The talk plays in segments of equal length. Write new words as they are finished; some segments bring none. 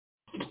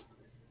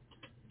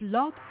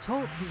Blog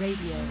Talk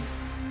Radio.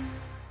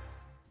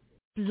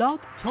 Blog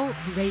Talk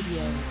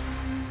Radio.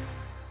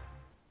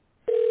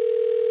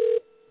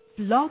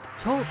 Blog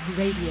Talk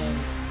Radio.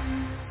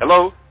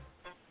 Hello?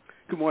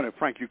 Good morning,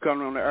 Frank. You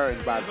coming on the air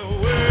in about 30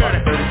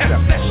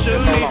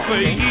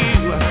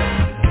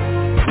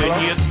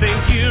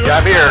 Yeah,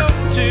 I'm here.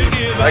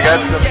 I got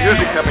some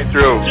music coming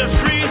through.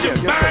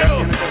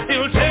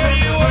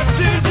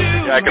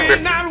 Yeah, I can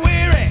hear.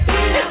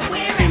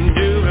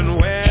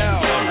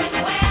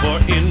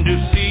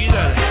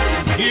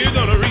 You're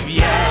gonna reap,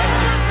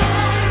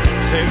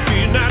 yeah. Say,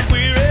 be not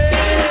weary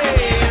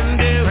in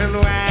doing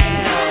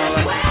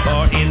well,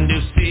 for in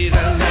due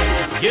season,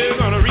 you're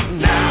gonna reap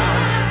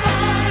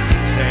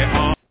now. Say,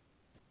 oh.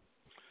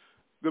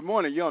 Good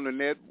morning, you're on the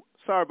net.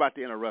 Sorry about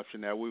the interruption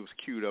there. We was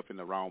queued up in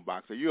the wrong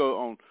box. So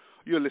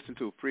you're listening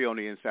to Free on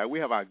the Inside. We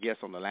have our guest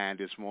on the line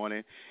this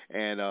morning,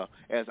 and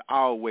as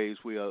always,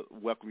 we'll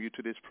welcome you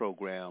to this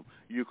program.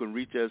 You can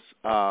reach us,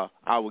 our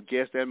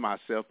guest and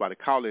myself, by the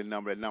call-in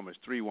number. That number is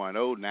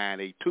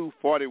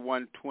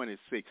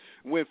 310-982-4126.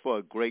 Went for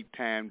a great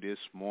time this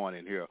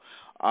morning here.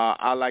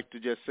 I'd like to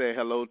just say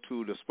hello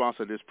to the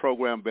sponsor of this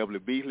program, Beverly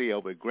Beasley,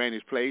 over at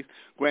Granny's Place.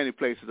 Granny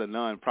Place is a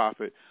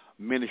non-profit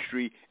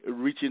ministry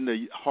reaching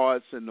the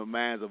hearts and the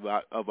minds of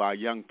our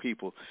young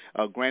people.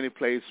 Granny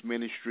Place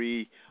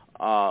Ministry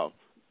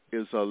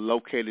is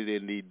located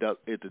in the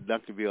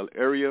Duncanville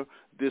area.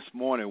 This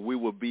morning we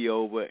will be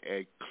over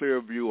at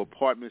Clearview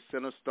Apartment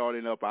Center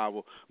starting up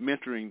our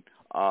mentoring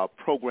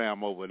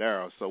program over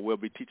there. So we'll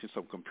be teaching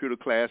some computer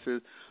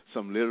classes,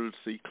 some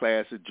literacy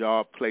classes,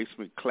 job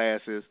placement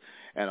classes,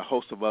 and a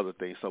host of other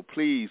things. So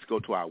please go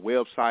to our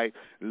website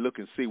and look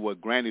and see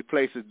what Granny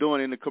Place is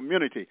doing in the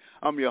community.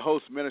 I'm your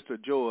host, Minister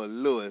Joel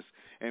Lewis,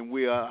 and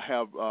we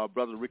have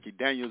Brother Ricky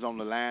Daniels on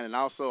the line, and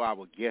also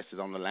our guest is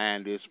on the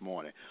line this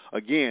morning.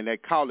 Again,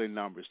 that calling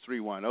number is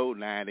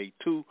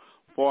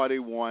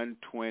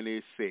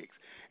 310-982-4126.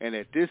 And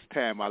at this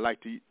time, I'd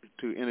like to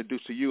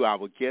introduce to you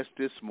our guest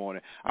this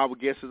morning. Our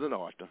guest is an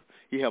author.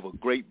 He has a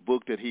great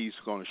book that he's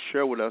going to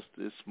share with us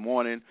this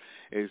morning.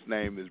 His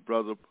name is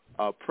Brother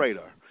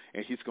Prater,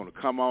 and he's going to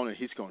come on and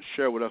he's going to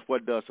share with us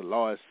what does the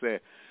Lord say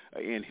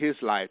in his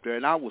life there.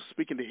 And I was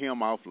speaking to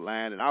him off the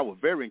line, and I was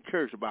very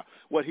encouraged about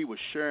what he was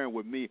sharing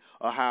with me,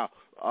 how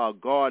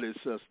God is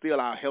still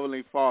our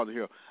Heavenly Father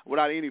here.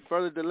 Without any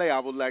further delay, I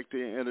would like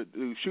to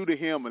introduce you to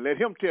him and let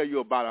him tell you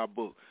about our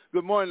book.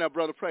 Good morning, now,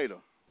 Brother Prater.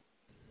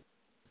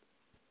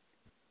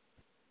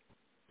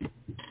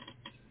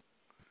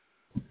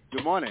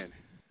 Good morning.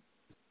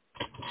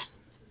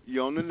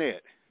 You're on the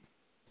net.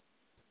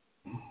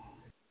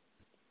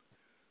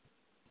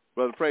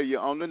 Brother Prater,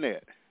 you're on the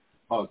net.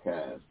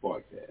 Podcast.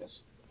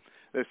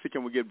 Let's see,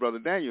 can we get Brother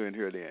Daniel in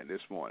here then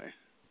this morning?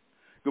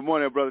 Good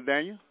morning, Brother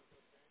Daniel.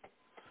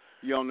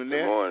 You on the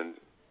net?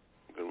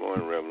 Good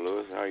morning, Reverend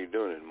Lewis. How you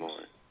doing this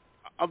morning?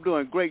 I'm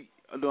doing great.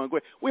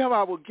 We have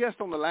our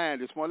guest on the line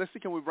this morning. Let's see,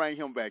 can we bring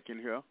him back in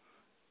here?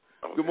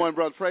 Okay. Good morning,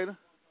 Brother Prater.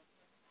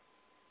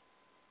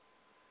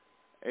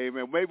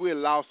 Amen. Maybe we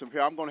lost him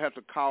here. I'm going to have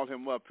to call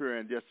him up here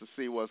and just to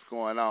see what's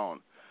going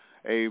on.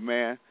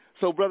 Amen.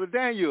 So, Brother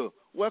Daniel,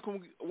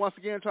 welcome once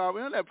again to our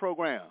internet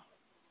program.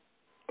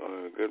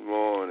 Good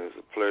morning. It's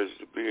a pleasure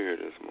to be here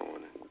this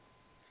morning.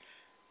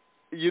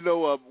 You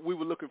know, we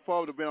were looking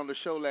forward to being on the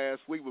show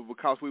last week, but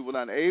because we were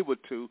unable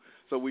to,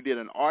 so we did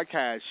an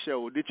archive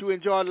show. Did you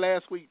enjoy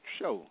last week's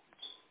show?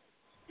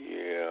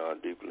 Yeah, I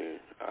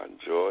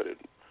enjoyed it.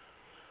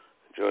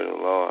 Enjoyed it a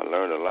lot. I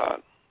learned a lot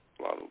of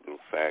little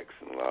facts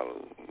and a lot of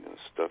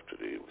stuff that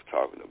he was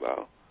talking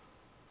about.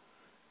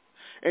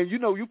 And you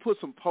know, you put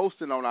some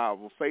posting on our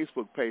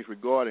Facebook page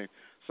regarding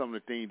some of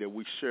the things that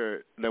we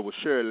shared, that was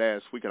shared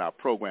last week in our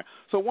program.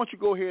 So why don't you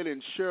go ahead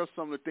and share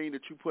some of the things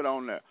that you put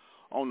on the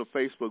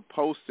Facebook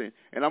posting,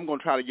 and I'm going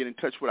to try to get in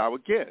touch with our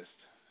guest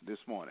this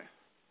morning.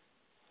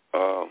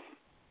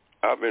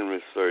 I've been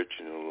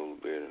researching a little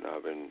bit, and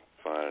I've been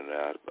finding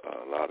out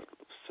a lot of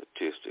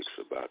statistics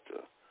about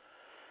the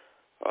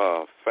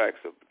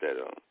facts that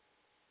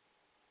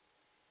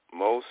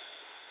most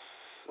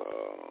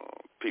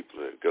people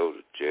that go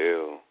to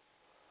jail,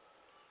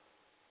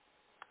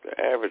 the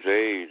average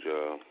age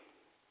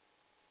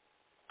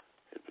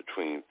is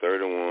between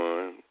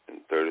 31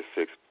 and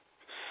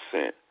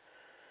 36%,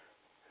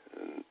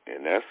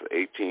 and that's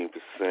 18%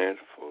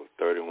 for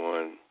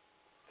 31,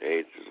 the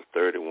ages of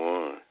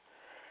 31,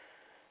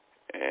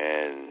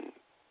 and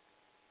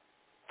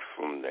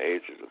from the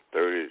ages of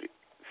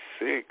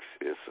 36,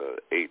 it's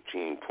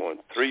 18.3%,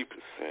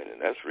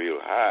 and that's real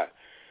high.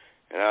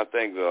 And I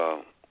think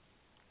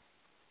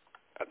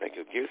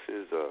his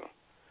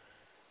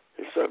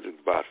subject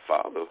about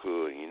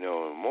fatherhood, you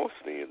know, and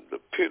mostly the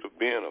pit of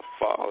being a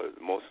father,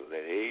 most of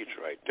that age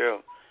right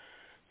there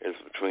is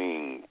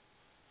between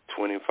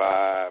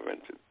 25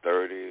 and to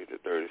 30 to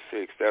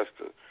 36. That's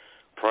the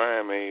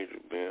prime age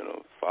of being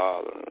a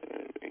father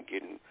and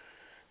getting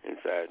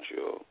inside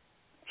your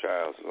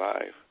child's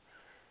life.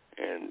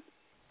 And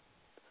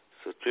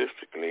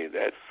statistically,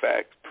 that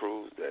fact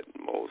proves that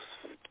most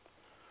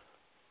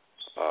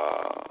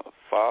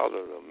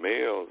fathers or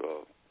males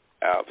are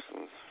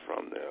absence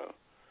from their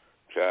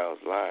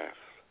child's life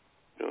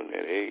during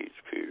that age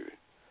period.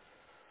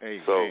 Hey,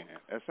 so man,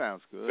 that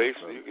sounds good.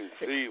 Basically, you can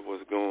see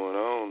what's going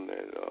on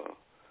that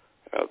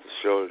has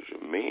a shortage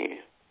of men.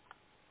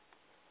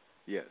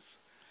 Yes.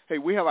 Hey,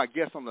 we have our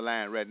guest on the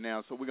line right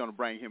now, so we're going to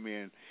bring him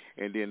in,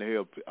 and then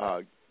he'll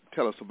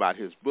tell us about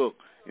his book,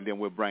 and then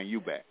we'll bring you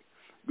back.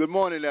 Good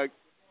morning,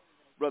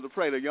 Brother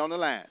Prater. You on the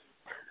line?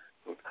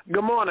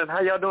 Good morning.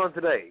 How y'all doing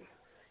today?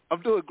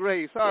 I'm doing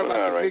great. Sorry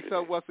about the mix-up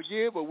today. once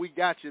again, but we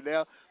got you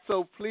now.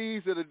 So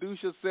please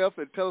introduce yourself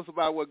and tell us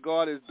about what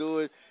God is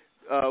doing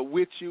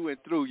with you and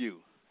through you.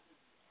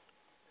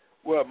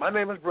 Well, my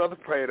name is Brother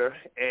Prater,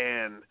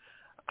 and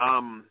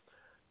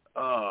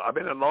I've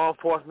been in law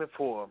enforcement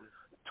for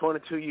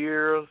 22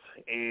 years,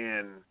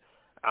 and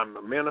I'm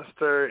a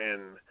minister,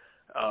 and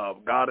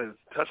God has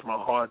touched my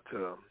heart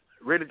to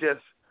really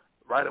just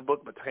write a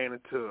book pertaining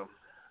to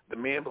the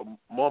men, but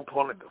more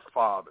importantly, the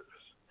fathers.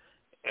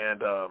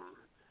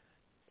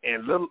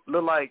 And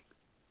look like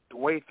the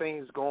way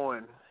things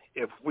going,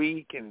 if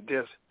we can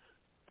just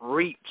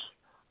reach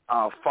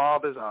our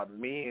fathers, our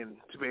men,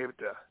 to be able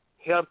to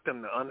help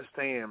them to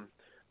understand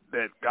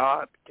that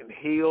God can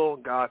heal,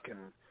 God can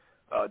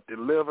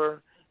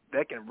deliver,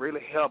 that can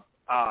really help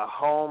our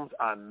homes,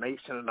 our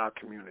nation, and our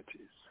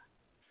communities.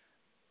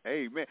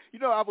 Hey, man. You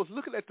know, I was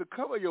looking at the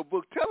cover of your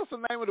book. Tell us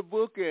the name of the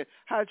book and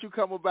how did you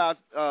come about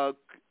the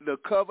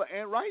cover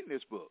and writing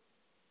this book?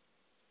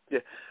 Yeah,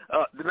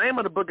 the name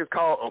of the book is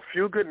called A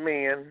Few Good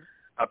Men,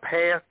 A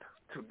Path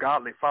to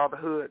Godly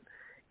Fatherhood.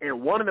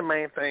 And one of the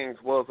main things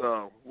was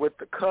with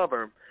the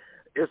cover,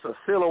 it's a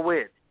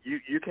silhouette.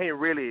 You can't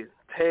really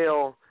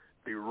tell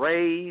the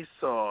race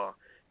or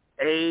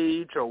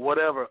age or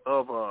whatever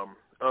of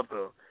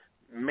the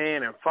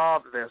man and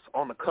father that's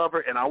on the cover.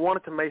 And I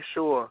wanted to make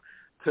sure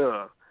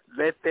to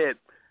let that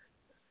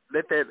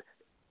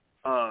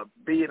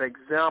be an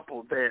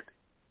example that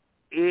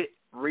it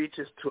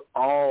reaches to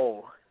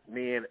all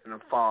men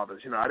and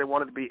fathers. You know, I didn't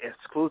want it to be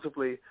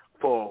exclusively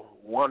for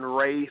one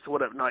race or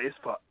whatever. No, it's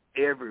for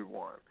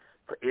everyone,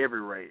 for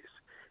every race.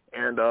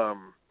 And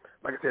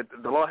like I said,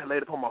 the Lord had laid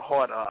it upon my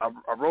heart.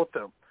 I wrote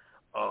the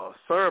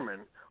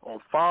sermon on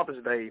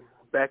Father's Day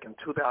back in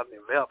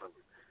 2011.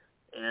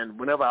 And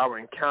whenever I would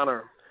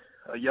encounter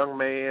a young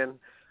man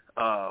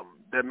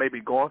that may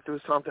be going through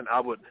something, I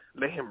would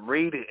let him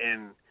read it,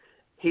 and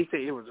he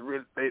said it was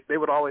really. They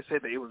would always say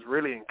that it was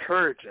really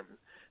encouraging.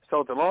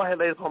 So the Lord had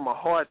laid upon my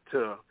heart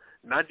to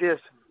not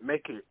just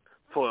make it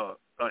for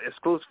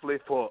exclusively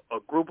for a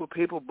group of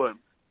people, but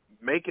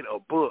make it a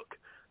book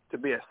to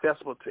be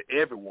accessible to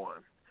everyone,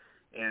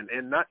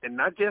 and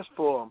not just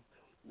for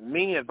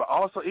men, but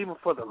also even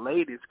for the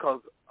ladies,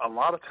 because a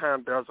lot of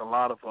times there's a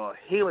lot of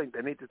healing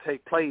that needs to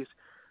take place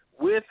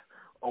with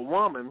a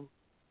woman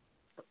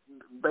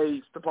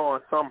based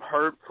upon some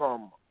hurt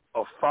from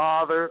a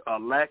father, a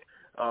lack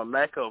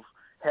of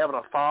having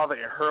a father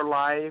in her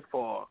life,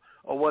 or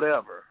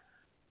whatever.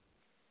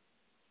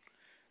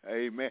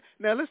 Amen.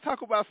 Now, let's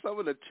talk about some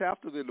of the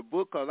chapters in the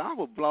book, because I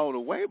was blown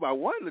away by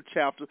one of the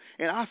chapters,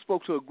 and I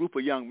spoke to a group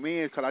of young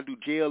men because I do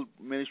jail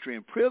ministry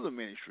and prison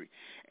ministry,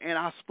 and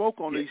I spoke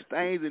on these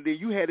things, and then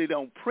you had it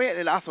on print,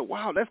 and I said,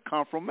 wow, that's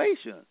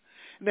confirmation.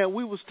 Now,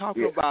 we was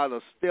talking about a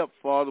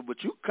stepfather,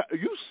 but you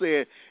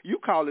said you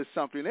call it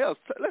something else.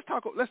 Let's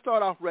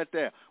start off right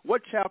there.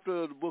 What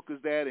chapter of the book is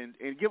that,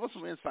 and give us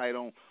some insight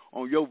on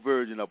your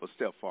version of a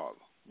stepfather,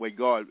 what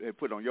God had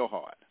put on your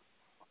heart.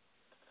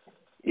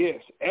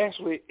 Yes,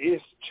 actually,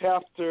 it's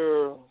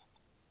chapter.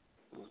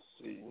 Let's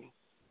see.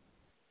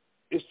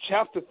 It's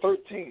chapter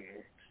 13.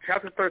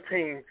 Chapter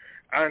 13.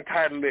 I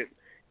entitled it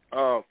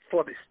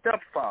 "For the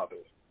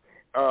Stepfathers."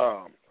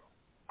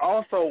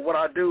 Also, what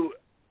I do,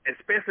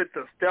 especially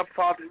to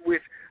stepfathers,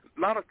 which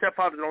a lot of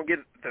stepfathers don't get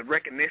the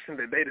recognition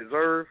that they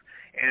deserve,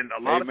 and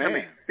a lot of times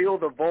they feel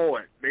the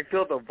void. They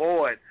feel the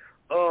void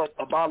of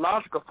a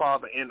biological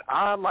father, and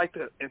I like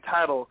to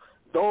entitle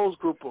those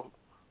group of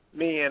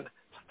men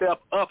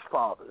step-up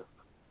fathers.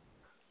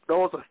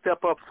 Those are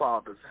step-up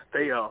fathers.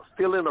 They are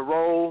still in a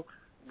role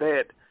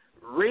that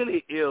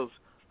really is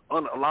a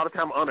lot of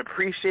time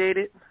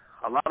unappreciated.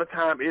 A lot of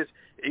time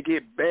it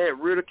get bad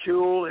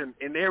ridicule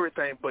and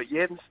everything, but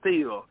yet and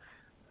still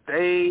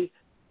they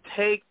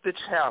take the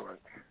challenge.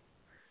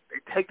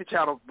 They take the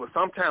challenge with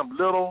sometimes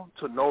little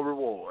to no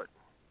reward.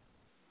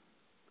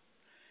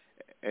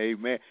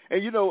 Amen.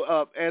 And, you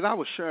know, as I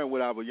was sharing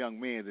with our young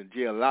men in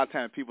jail, a lot of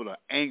times people are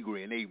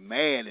angry and they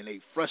mad and they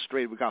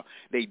frustrated because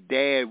their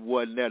dad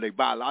wasn't there, their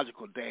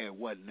biological dad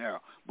wasn't there.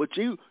 But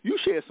you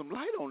shed some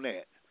light on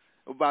that,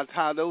 about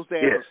how those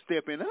dads are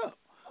stepping up.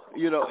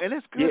 You know, and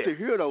it's good to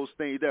hear those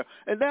things there.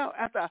 And now,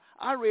 after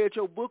I read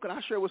your book and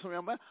I shared with some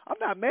young men, I'm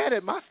not mad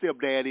at my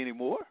stepdad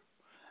anymore.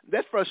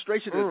 That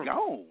frustration is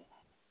gone.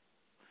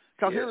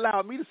 Because it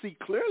allowed me to see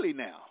clearly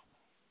now.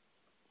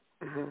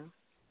 Mm-hmm.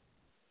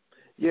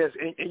 Yes,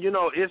 and you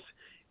know, it's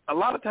a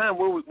lot of time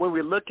when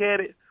we look at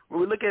it, when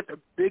we look at the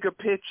bigger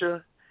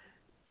picture,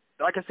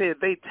 like I said,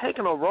 they've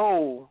taken a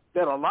role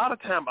that a lot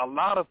of time a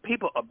lot of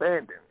people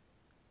abandon.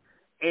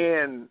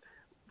 And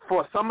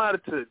for somebody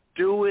to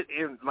do it,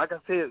 and like I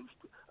said,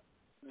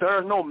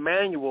 there's no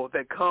manual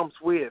that comes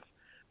with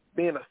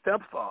being a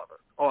stepfather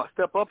or a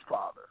step-up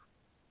father.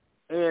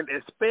 And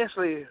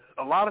especially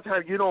a lot of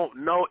times you don't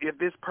know if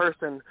this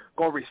person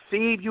going to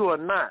receive you or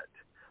not.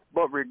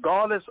 But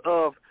regardless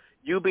of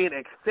you being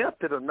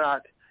accepted or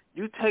not,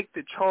 you take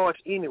the charge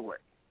anyway.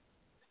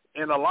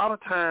 And a lot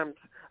of times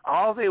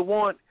all they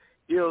want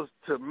is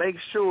to make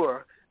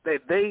sure that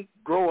they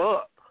grow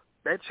up,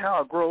 that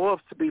child grow up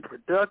to be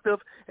productive,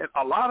 and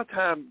a lot of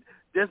times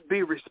just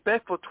be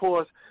respectful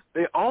towards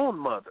their own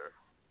mother.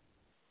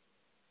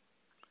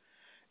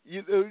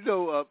 You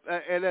know,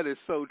 and that is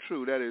so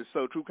true. That is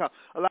so true.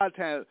 A lot of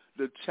times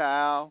the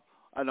child,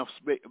 and I'm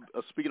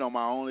speaking on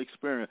my own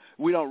experience,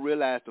 we don't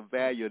realize the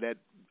value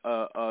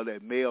of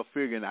that male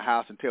figure in the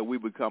house until we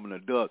become an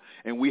adult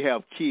and we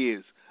have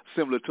kids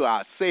similar to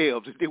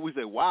ourselves. And then we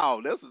say, wow,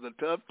 this is a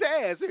tough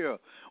task here.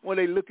 When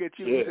they look at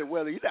you, you say,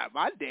 well, you're not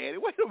my daddy.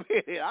 Wait a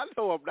minute. I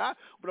know I'm not,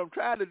 but I'm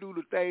trying to do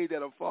the things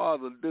that a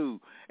father do.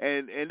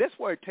 And that's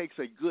where it takes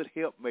a good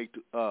helpmate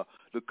to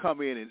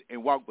come in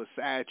and walk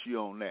beside you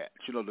on that.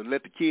 You know, to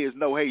let the kids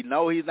know, hey,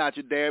 no, he's not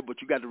your dad,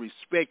 but you got to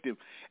respect him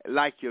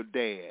like your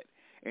dad.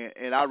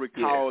 And I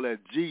recall that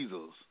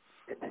Jesus,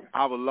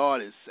 our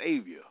Lord and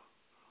Savior,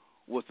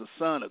 was the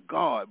Son of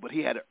God, but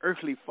he had an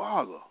earthly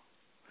father.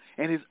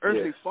 And his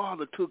earthly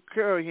father took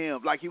care of him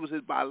like he was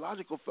his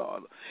biological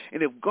father.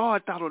 And if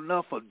God thought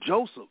enough of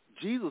Joseph,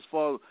 Jesus'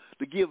 father,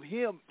 to give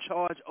him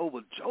charge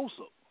over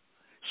Joseph,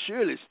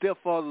 surely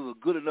stepfathers are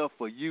good enough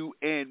for you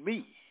and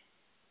me.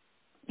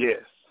 Yes.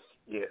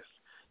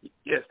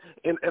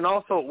 And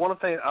also, one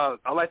thing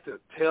I like to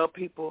tell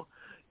people,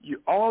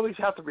 you always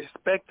have to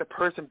respect the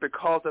person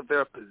because of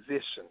their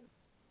position.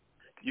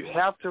 You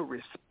have to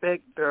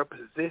respect their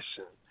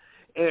position.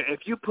 And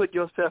if you put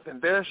yourself in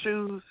their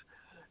shoes,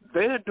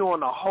 they're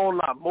doing a whole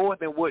lot more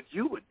than what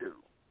you would do.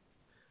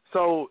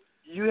 So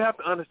you have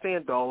to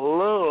understand the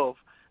love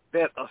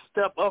that a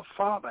step-up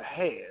father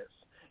has.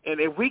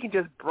 And if we can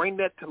just bring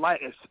that to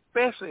light,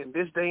 especially in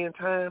this day and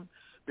time,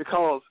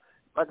 because,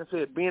 like I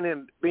said, being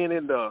in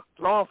the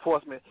law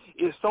enforcement,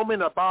 is so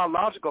many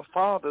biological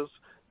fathers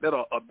that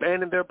are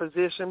abandoning their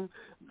position,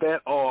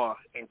 that are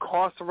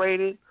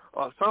incarcerated,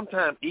 or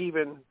sometimes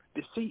even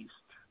deceased.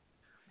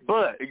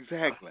 But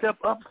a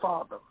step-up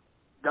father,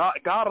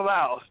 God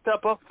allow a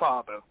step-up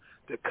father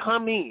to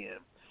come in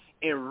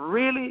and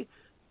really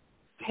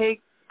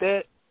take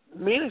that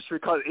ministry,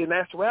 because in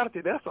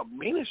actuality, that's a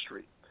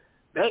ministry.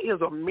 That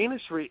is a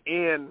ministry,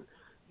 and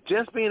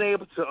just being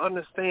able to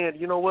understand,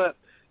 you know what,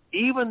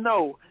 even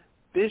though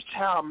this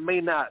child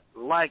may not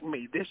like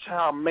me, this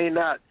child may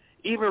not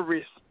even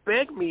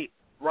respect me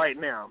right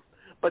now,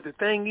 but the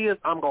thing is,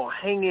 I'm going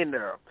to hang in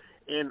there.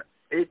 And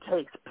it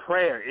takes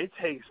prayer, it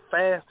takes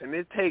fasting,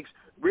 it takes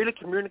really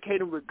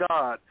communicating with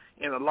God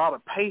and a lot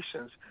of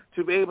patience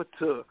to be able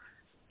to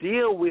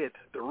deal with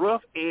the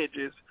rough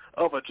edges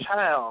of a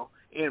child,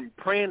 and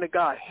praying to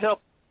God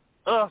help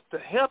us to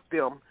help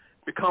them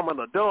become an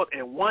adult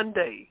and one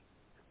day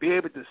be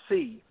able to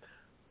see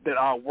that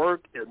our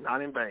work is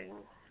not in vain.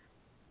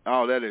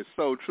 Oh, that is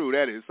so true.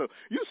 That is so.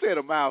 You said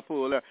a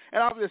mouthful there.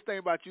 And I was just thinking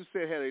about, you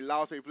said had they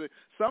lost their position.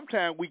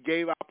 Sometimes we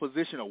gave our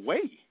position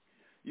away.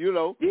 You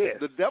know,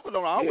 the devil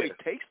don't always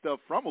take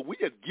stuff from us. We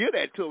just give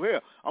that to him.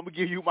 Here, I'm going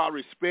to give you my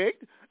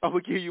respect. I'm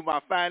going to give you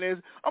my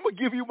finances. I'm going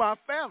to give you my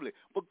family.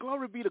 But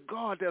glory be to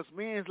God, there's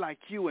men like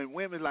you and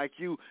women like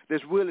you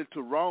that's willing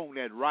to wrong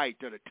that right,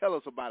 to tell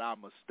us about our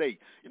mistake.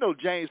 You know,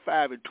 James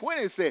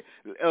 5:20 said,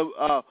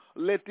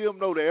 let them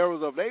know the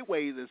errors of their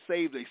ways and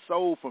save their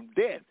soul from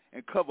death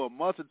and cover a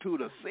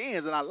multitude of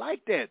sins. And I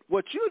like that,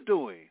 what you're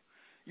doing.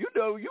 You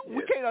know,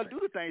 we can't undo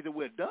the things that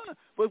we're done,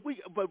 but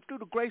through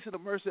the grace and the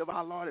mercy of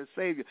our Lord and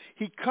Savior,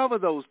 he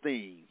covers those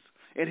things,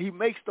 and he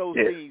makes those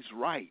things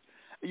right.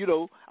 You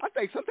know, I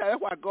think sometimes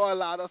that's why God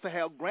allowed us to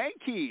have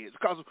grandkids,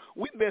 because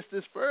we messed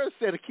this first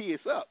set of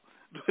kids up.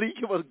 But he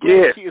give us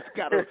grandkids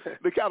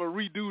to kind of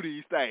redo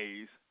these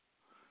things.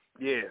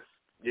 Yes.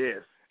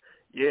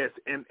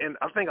 And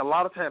I think a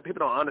lot of times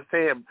people don't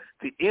understand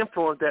the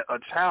influence that a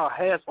child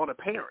has on a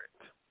parent.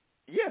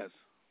 Yes.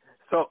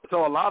 So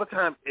a lot of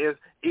times, is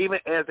even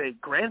as a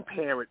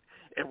grandparent,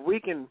 if we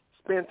can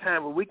spend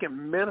time where we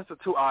can minister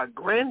to our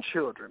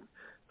grandchildren,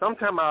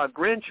 sometimes our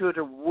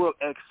grandchildren will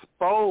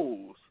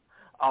expose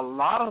a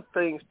lot of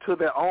things to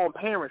their own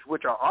parents,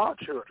 which are our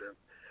children,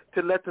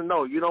 to let them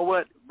know, you know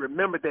what,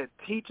 remember that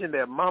teaching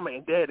that mama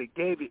and daddy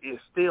gave you is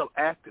still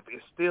active,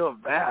 it's still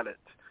valid.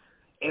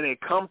 And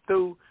it comes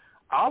through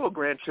our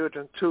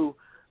grandchildren to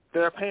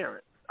their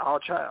parent, our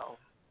child.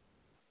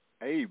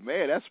 Hey,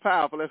 man, that's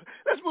powerful. Let's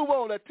move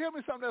on. Now, tell me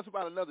something else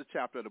about another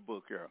chapter of the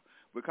book here,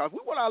 because we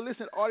want our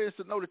listening audience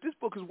to know that this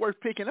book is worth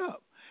picking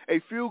up.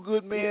 A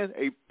Feel-Good Man,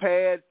 A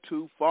Path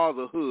to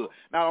Fatherhood,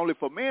 not only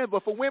for men,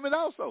 but for women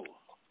also.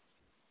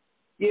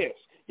 Yes.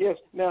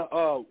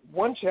 Now,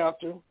 one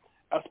chapter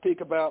I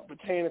speak about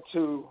pertaining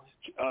to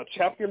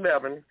chapter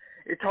 11,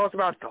 it talks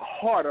about the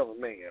heart of a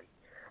man.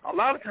 A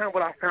lot of times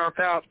what I found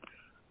out,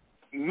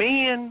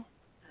 men,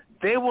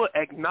 they will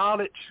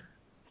acknowledge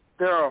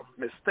their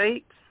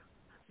mistakes,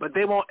 but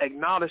they won't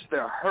acknowledge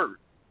their hurt.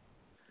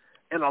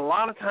 And a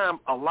lot of times,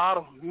 a lot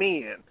of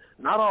men,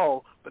 not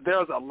all, but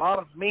there's a lot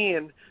of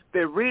men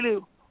that really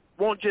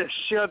won't just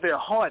share their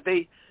heart.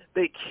 They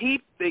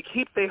keep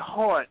their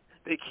heart,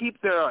 they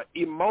keep their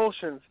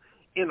emotions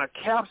in a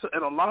capsule,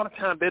 and a lot of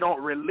times they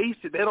don't release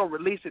it. They don't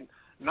release it,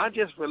 not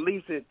just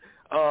release it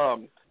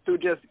through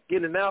just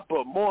getting out,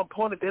 but more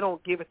importantly, they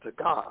don't give it to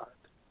God.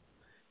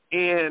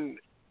 And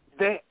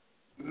that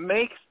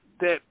makes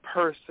that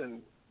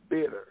person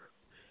bitter.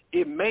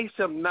 It makes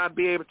them not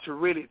be able to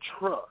really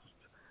trust.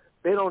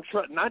 They don't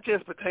trust, not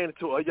just pertaining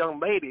to a young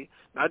lady,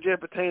 not just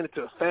pertaining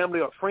to a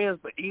family or friends,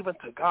 but even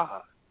to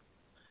God.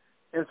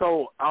 And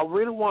so I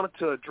really wanted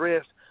to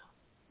address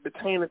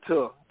pertaining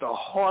to the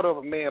heart of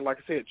a man, like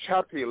I said,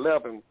 chapter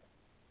 11,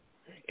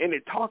 and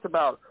it talks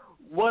about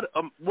what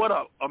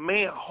a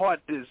man's heart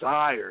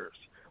desires.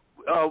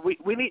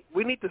 We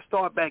need to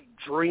start back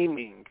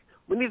dreaming.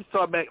 We need to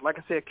start back, like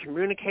I said,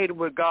 communicating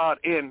with God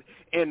and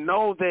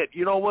know that,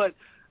 you know what,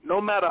 no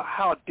matter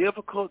how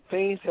difficult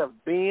things have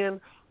been,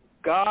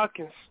 God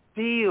can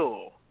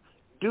still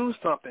do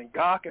something.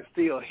 God can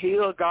still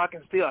heal. God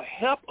can still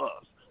help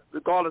us,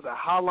 regardless of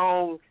how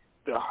long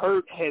the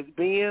hurt has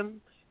been.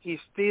 He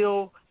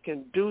still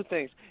can do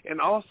things.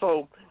 And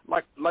also,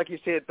 like you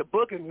said, the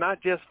book is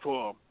not just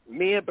for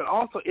men, but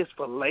also it's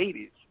for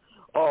ladies.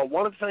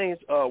 One of the things,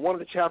 one of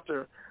the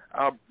chapters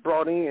I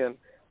brought in,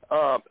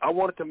 I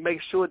wanted to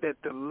make sure that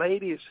the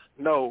ladies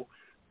know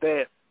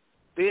that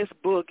this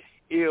book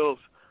is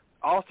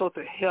also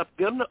to help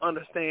them to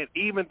understand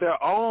even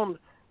their own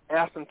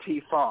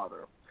absentee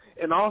father.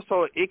 And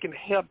also it can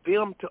help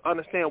them to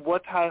understand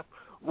what kind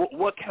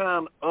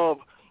of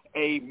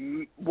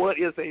what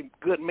is a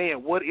good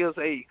man, what is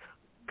a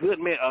good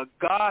man, a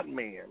God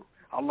man.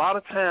 A lot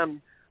of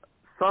times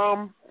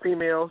some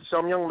females,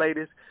 some young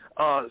ladies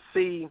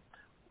see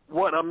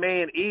what a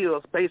man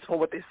is based on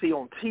what they see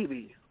on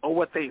TV or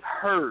what they've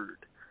heard,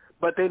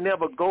 but they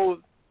never go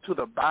to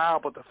the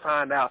Bible to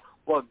find out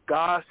what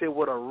God said,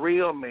 what a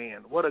real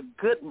man, what a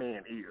good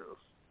man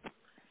is.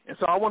 And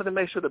so I wanted to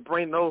make sure to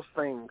bring those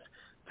things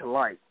to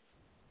light.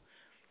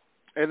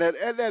 And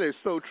that is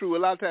so true. A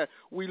lot of times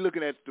we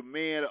looking at the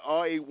man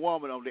or a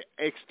woman on the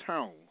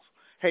externals.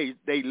 Hey,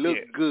 they look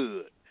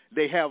good.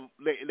 They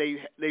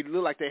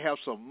look like they have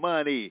some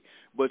money,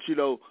 but you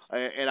know,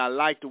 and I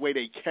like the way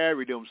they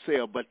carry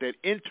themselves. But that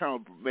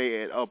internal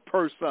man, a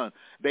person,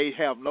 they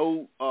have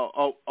no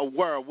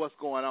aware of what's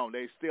going on.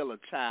 They still a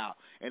child,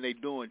 and they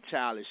doing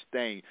childish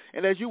things.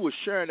 And as you were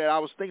sharing that, I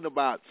was thinking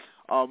about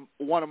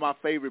one of my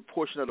favorite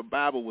portions of the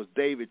Bible was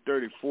David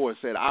 34. It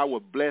said, "I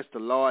will bless the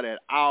Lord at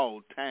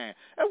all times."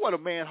 That's what a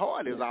man's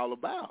heart is all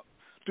about.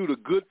 Through the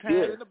good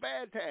times and the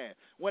bad times.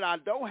 When I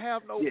don't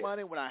have no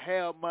money, when I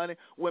have money,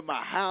 when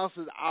my house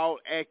is out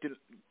acting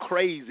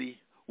crazy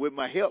with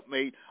my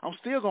helpmate, I'm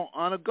still going to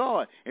honor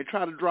God and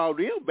try to draw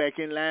them back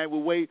in line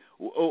with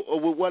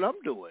what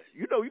I'm doing.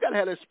 You know, you got to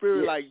have that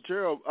spirit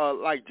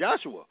like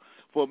Joshua.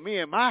 For me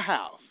and my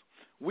house,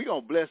 we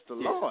going to bless the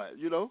Lord,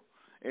 you know.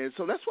 And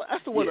so that's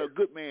what a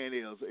good man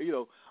is. You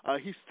know,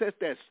 he sets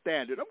that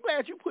standard. I'm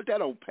glad you put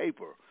that on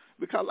paper.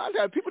 Because a lot of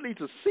times people need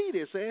to see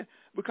this,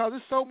 because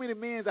there's so many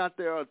men out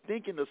there are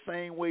thinking the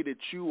same way that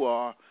you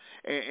are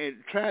and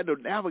trying to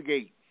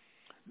navigate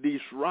these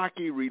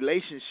rocky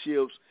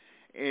relationships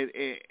and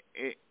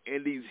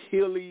these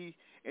hilly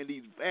and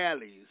these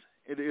valleys,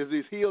 and there's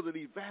these hills and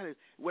these valleys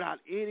without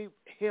any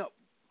help,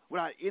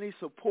 without any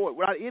support,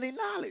 without any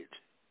knowledge.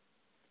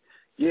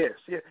 Yes,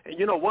 yeah. And,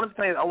 you know, one of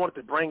the things I wanted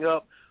to bring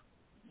up,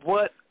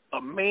 what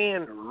a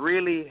man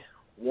really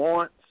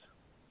wants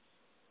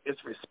is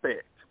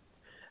respect.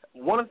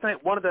 One of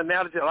the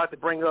analogies I like to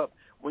bring up,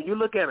 when you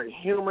look at a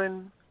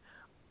human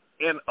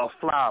and a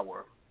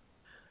flower,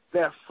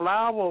 that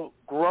flower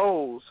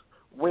grows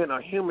when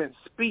a human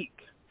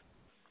speaks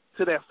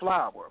to that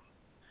flower.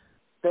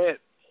 That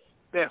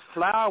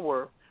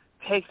flower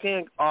takes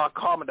in our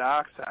carbon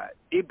dioxide.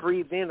 It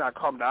breathes in our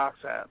carbon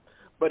dioxide,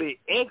 but it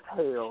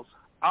exhales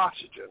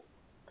oxygen.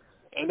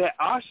 And that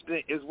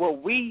oxygen is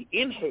what we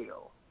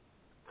inhale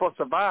for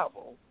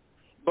survival,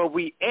 but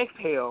we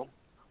exhale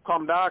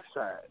carbon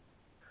dioxide.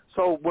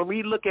 So when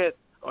we look at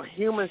a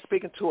human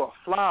speaking to a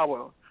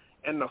flower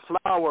and the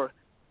flower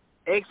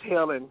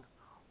exhaling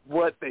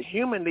what the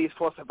human needs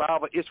for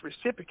survival, is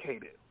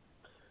reciprocated.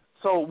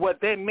 So what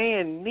that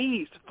man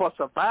needs for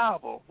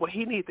survival, what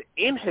he needs to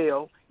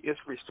inhale is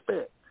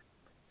respect.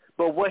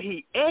 But what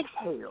he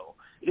exhales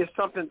is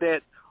something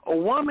that a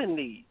woman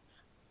needs,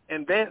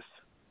 and that's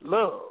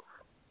love.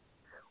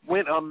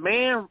 When a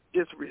man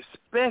is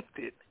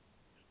respected,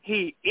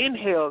 he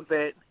inhales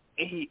that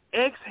and he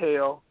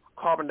exhales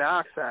carbon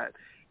dioxide,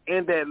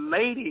 and that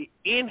lady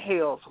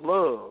inhales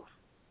love,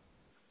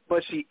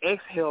 but she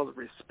exhales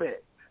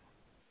respect.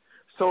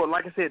 So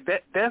like I said,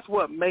 that's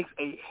what makes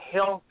a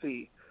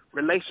healthy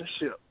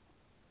relationship.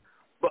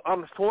 But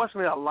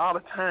unfortunately, a lot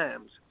of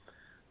times,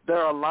 there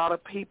are a lot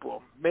of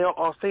people, male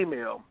or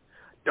female,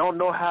 don't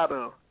know how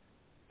to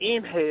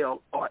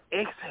inhale or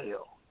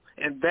exhale.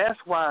 And that's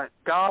why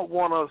God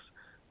wants us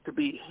to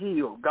be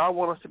healed. God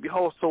wants us to be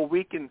whole so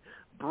we can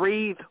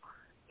breathe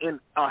in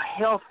a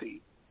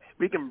healthy.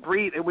 We can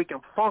breathe and we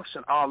can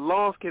function. Our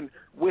lungs can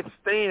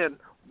withstand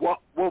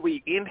what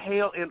we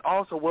inhale and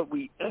also what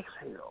we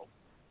exhale.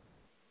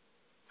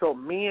 So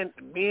men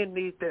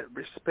need that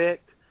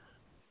respect,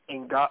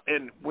 and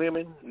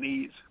women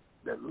needs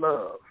that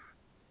love.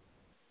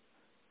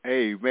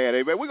 Amen,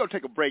 amen. We're going to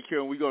take a break here,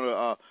 and we're going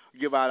to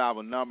give out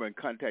our number and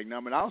contact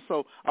number. And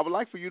also, I would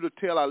like for you to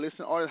tell our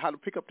listening audience how to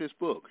pick up this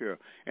book here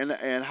and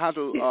how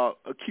to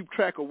keep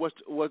track of what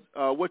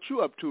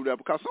you're up to there,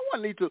 because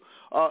someone needs to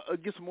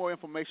get some more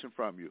information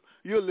from you.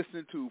 You're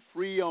listening to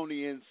Free on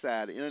the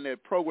Inside, the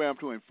internet program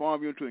to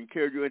inform you, to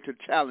encourage you, and to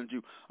challenge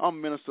you. I'm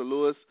Minister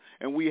Lewis,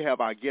 and we have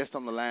our guest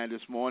on the line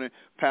this morning,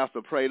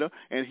 Pastor Prater,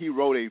 and he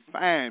wrote a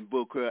fine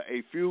book,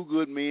 A Few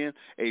Good Men,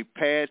 A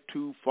Path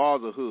to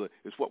Fatherhood.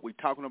 It's what we're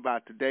talking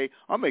about today.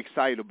 I'm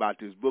excited about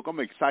this book.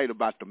 I'm excited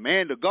about the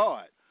man of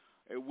God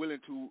willing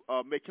to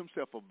make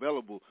himself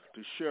available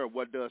to share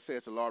what does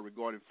says the Lord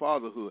regarding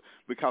fatherhood,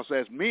 because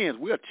as men,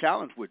 we are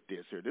challenged with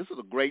this here. This is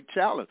a great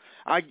challenge.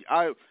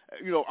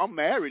 I'm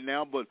married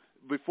now, but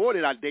before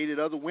that, I dated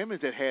other women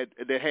that had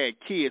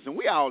kids, and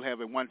we all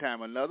have at one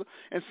time or another.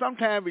 And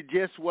sometimes it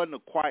just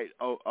wasn't quite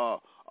the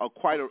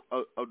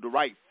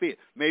right fit.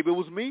 Maybe it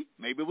was me,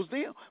 maybe it was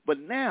them. But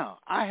now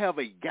I have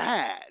a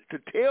guide to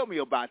tell me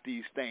about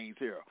these things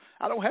here.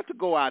 I don't have to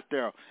go out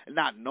there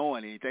not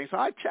knowing anything. So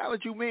I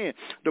challenge you, men,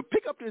 to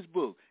pick up this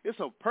book. It's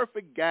a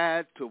perfect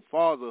guide to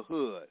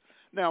fatherhood.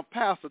 Now,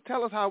 Pastor,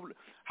 tell us how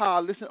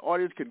our listening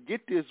audience can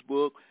get this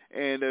book,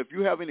 and if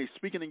you have any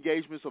speaking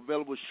engagements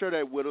available, share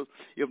that with us.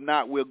 If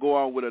not, we'll go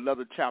on with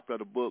another chapter of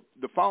the book.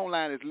 The phone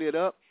line is lit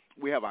up.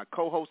 We have our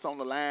co-host on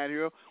the line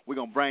here. We're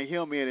going to bring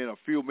him in a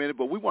few minutes,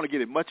 but we want to get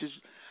as much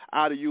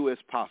out of you as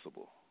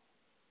possible.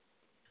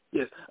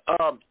 Yes.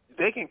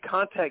 They can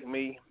contact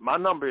me. My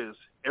number is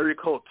area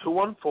code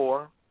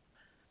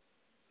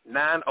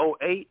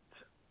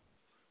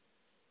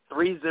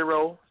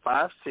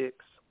 214-908-3056.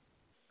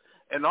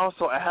 And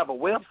also, I have a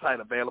website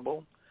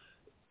available.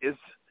 It's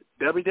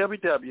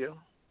www.bp,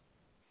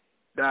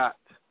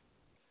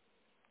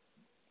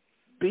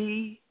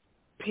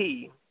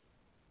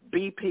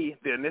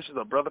 the initials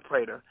of Brother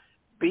Prater,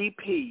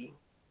 BP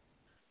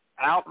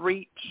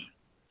Outreach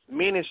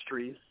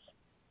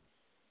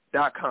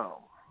Ministries.com.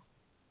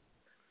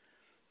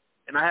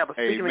 And I have a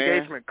speaking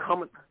engagement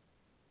coming.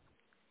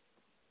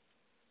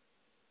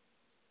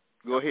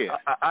 Go ahead.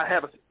 I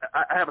have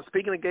a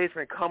speaking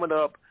engagement coming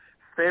up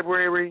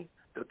February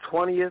the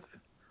 20th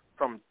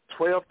from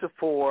 12 to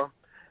 4.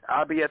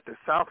 I'll be at the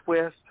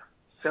Southwest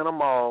Center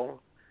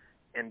Mall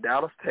in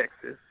Dallas,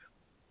 Texas.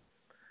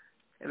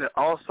 And then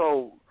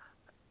also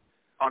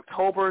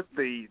October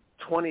the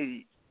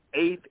 28th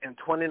and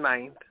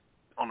 29th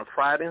on a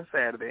Friday and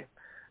Saturday,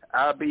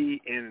 I'll be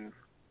in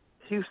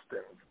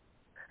Houston.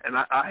 And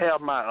I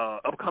have my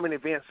upcoming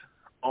events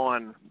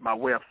on my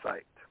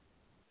website.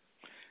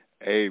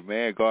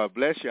 Amen. God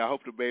bless you. I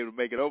hope to be able to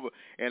make it over.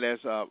 And as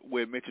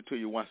we mentioned to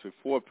you once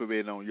before,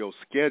 providing on your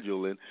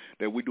schedule, and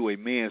that we do a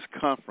men's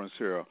conference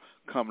here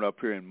coming up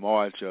here in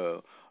March,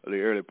 the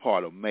early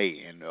part of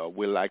May. And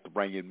we like to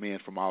bring in men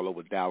from all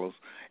over Dallas,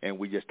 and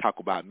we just talk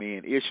about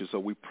men issues. So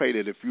we pray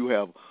that if you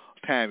have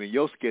time in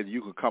your schedule,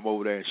 you can come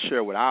over there and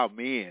share with our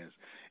men,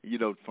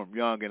 from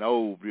young and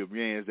old,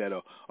 men that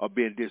are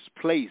being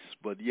displaced,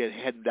 but yet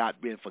had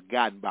not been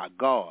forgotten by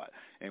God.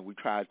 And we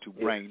try to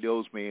bring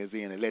those men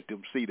in and let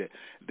them see that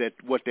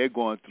what they're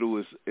going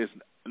through is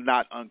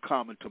not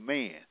uncommon to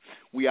man.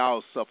 We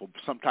all suffer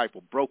some type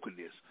of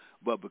brokenness,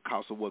 but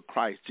because of what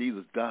Christ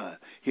Jesus done,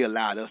 he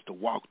allowed us to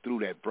walk through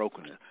that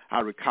brokenness.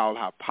 I recall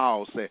how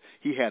Paul said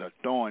he had a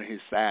thorn in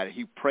his side, and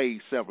he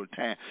prayed several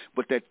times,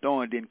 but that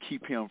thorn didn't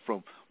keep him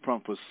from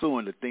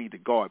pursuing the things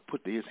that God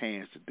put to his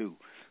hands to do.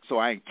 So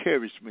I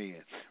encourage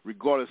men,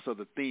 regardless of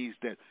the things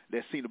that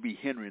seem to be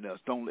hindering us,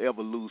 don't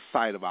ever lose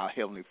sight of our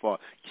Heavenly Father.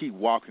 Keep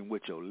walking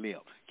with your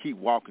limp. Keep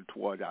walking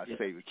toward our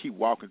Savior. Keep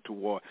walking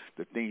toward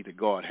the things that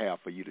God has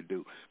for you to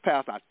do.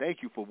 Pastor, I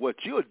thank you for what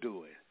you're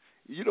doing.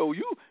 We done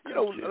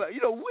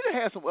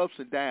had some ups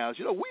and downs.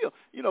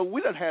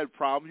 We done had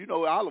problems.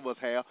 All of us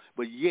have,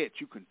 but yet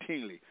you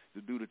continually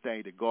to do the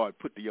thing that God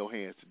put to your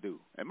hands to do.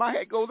 And my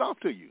hat goes off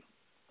to you.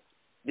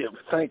 Yeah,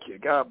 thank you.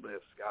 God bless.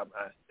 God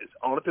bless. It's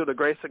only through the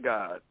grace of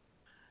God.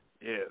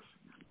 Yes.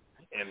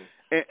 And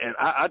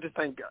I just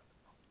thank God.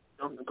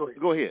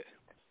 Go ahead.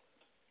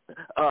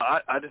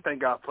 I just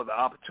thank God for the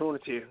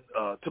opportunity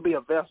to be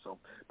a vessel.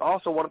 But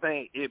also one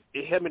thing, it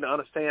helped me to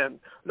understand,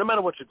 no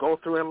matter what you go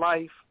through in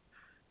life,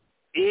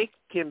 it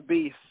can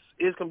be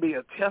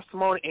a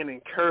testimony and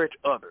encourage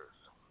others.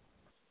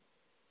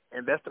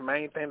 And that's the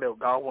main thing that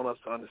God wants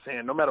us to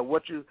understand. No matter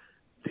what you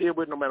deal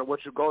with, no matter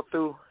what you go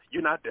through,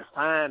 you're not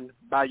defined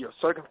by your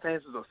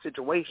circumstances or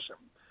situation.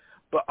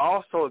 But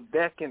also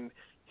that can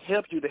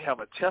help you to have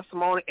a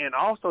testimony, and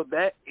also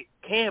that it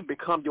can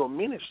become your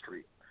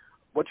ministry.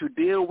 What you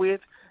deal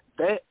with,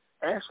 that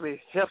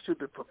actually helps you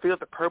to fulfill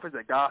the purpose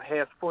that God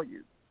has for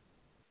you.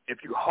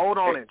 If you hold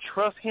on and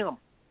trust him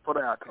for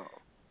the outcome.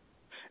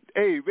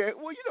 Hey, man,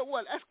 well, you know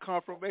what? That's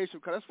confirmation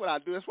because that's what I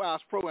do. That's why I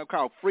was program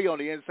called Free on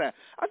the Inside.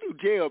 I do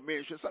jail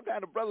ministry.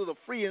 Sometimes the brothers are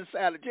free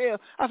inside the jail.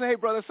 I say, hey,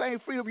 brother, same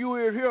freedom you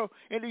here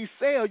in these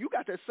cells, you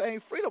got that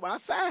same freedom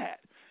outside.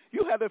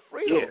 You have that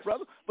freedom, Yes.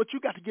 brother, but you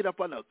got to get up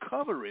under a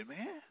covering,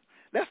 man.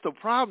 That's the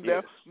problem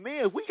Yes. there.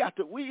 Man, we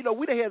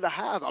the head of the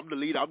house. I'm the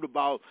leader, I'm the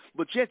boss,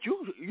 but yet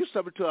you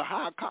subject to a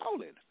higher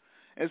calling.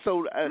 And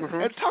so,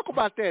 and talk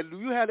about that. Do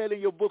you have that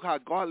in your book, how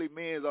godly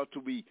men are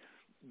to be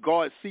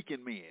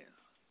God-seeking men?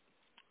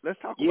 Let's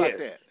talk about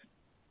that.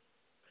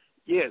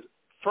 Yes.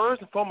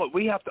 First and foremost,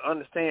 we have to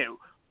understand,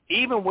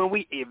 even when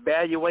we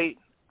evaluate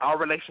our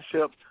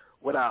relationships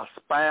with our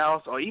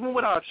spouse or even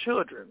with our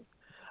children,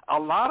 a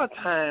lot of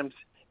times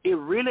it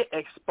really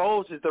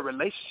exposes the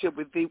relationship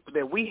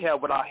that we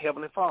have with our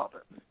Heavenly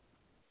Father.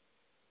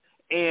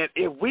 And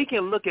if we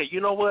can look at, you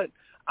know what,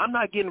 I'm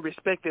not getting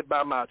respected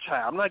by my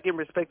child. I'm not getting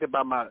respected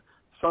by my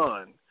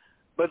son.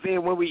 But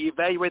then when we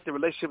evaluate the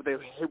relationship that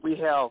we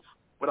have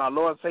with our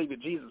Lord and Savior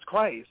Jesus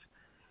Christ,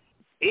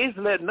 it's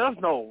letting us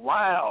know,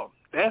 wow,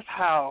 that's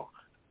how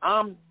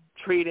I'm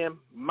treating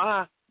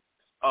my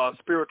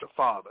spiritual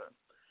father.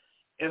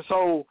 And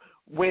so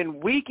when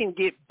we can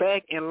get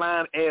back in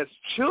line as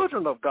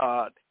children of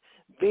God,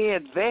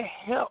 then that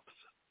helps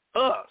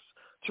us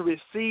to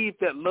receive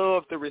that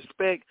love, the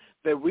respect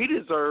that we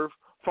deserve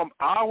from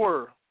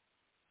our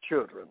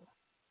children.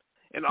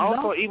 And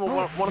also, even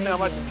one thing I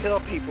like to tell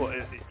people,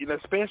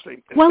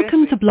 especially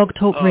Welcome to Blog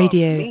Talk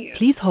Radio. men,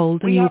 Please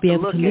hold and you'll be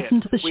able to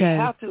listen to the we show.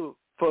 have to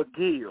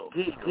forgive.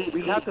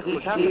 We have to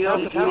forgive.